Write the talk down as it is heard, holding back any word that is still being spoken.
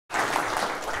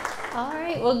All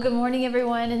right, well, good morning,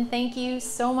 everyone, and thank you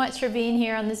so much for being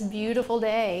here on this beautiful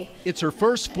day. It's her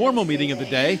first formal meeting of the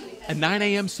day, a 9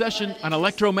 a.m. session on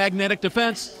electromagnetic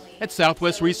defense at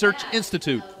Southwest Research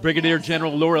Institute. Brigadier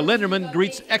General Laura Lenderman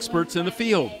greets experts in the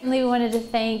field. We wanted to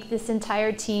thank this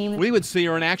entire team. We would see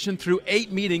her in action through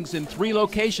 8 meetings in 3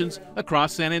 locations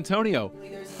across San Antonio,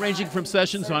 ranging from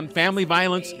sessions on family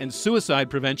violence and suicide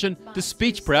prevention to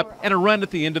speech prep and a run at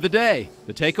the end of the day.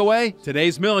 The takeaway?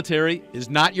 Today's military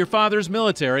is not your father's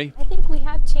military. I think we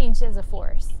have changed as a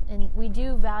force, and we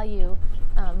do value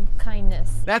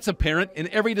kindness. That's apparent in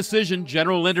every decision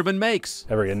General Lenderman makes.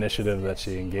 Every initiative that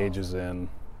she engages in,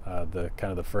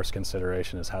 the first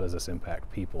consideration is how does this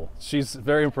impact people. She's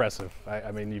very impressive.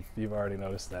 I mean, you've already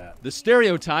noticed that. The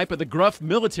stereotype of the gruff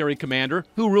military commander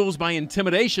who rules by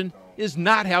intimidation is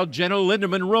not how General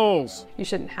Lenderman rolls. You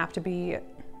shouldn't have to be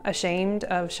ashamed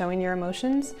of showing your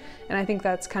emotions, and I think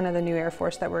that's kind of the new Air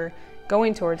Force that we're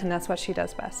going towards, and that's what she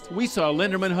does best. We saw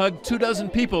Lenderman hug 24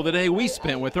 people the day we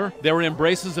spent with her. There were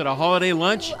embraces at a holiday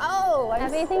lunch. Oh,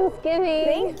 happy Thanksgiving.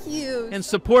 Thank you. And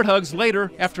support hugs later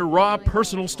after raw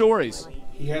personal stories.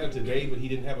 He had it today, but he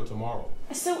didn't have it tomorrow.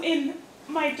 So in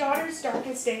my daughter's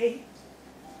darkest day,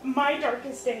 my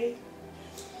darkest day,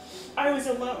 I was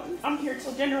alone. I'm here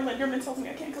till General Lenderman tells me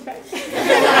I can't come back.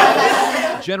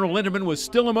 General Lenderman was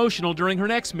still emotional during her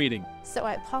next meeting. So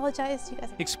I apologize to you guys.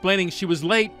 Explaining she was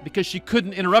late because she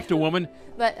couldn't interrupt a woman.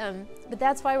 But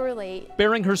that's why we're late.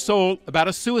 Bearing her soul about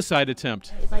a suicide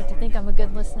attempt. I'd like to think I'm a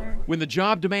good listener. When the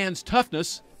job demands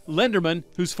toughness, Lenderman,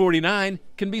 who's 49,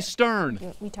 can be stern.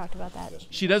 We talked about that.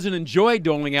 She doesn't enjoy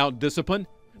doling out discipline,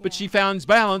 but she finds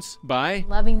balance by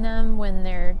loving them when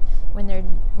they're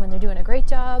doing a great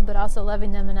job, but also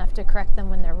loving them enough to correct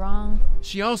them when they're wrong.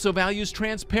 She also values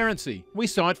transparency. We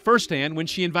saw it firsthand when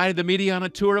she invited the media on a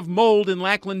tour of mold in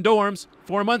Lackland dorms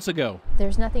 4 months ago.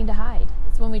 There's nothing to hide.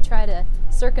 It's when we try to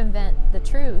circumvent the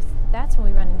truth, that's when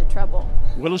we run into trouble.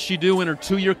 What'll she do when her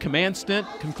 2-year command stint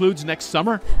concludes next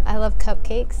summer? I love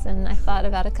cupcakes, and I thought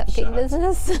about a cupcake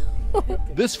business.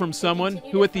 This from someone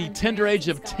who at the tender age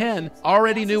of 10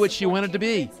 already knew what she wanted to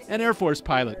be, an Air Force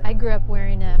pilot. I grew up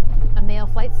wearing a male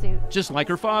flight suit. Just like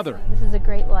her father. This is a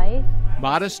great life.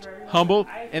 Modest, humble,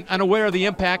 and unaware of the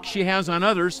impact she has on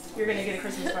others. You're gonna get a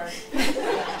Christmas card.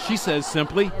 She says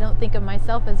simply, I don't think of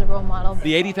myself as a role model.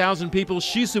 The 80,000 people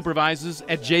she supervises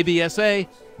at JBSA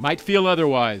might feel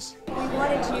otherwise. We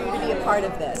wanted you to be a part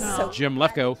of this. Jim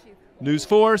Lefkoe, News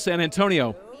 4, San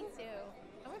Antonio.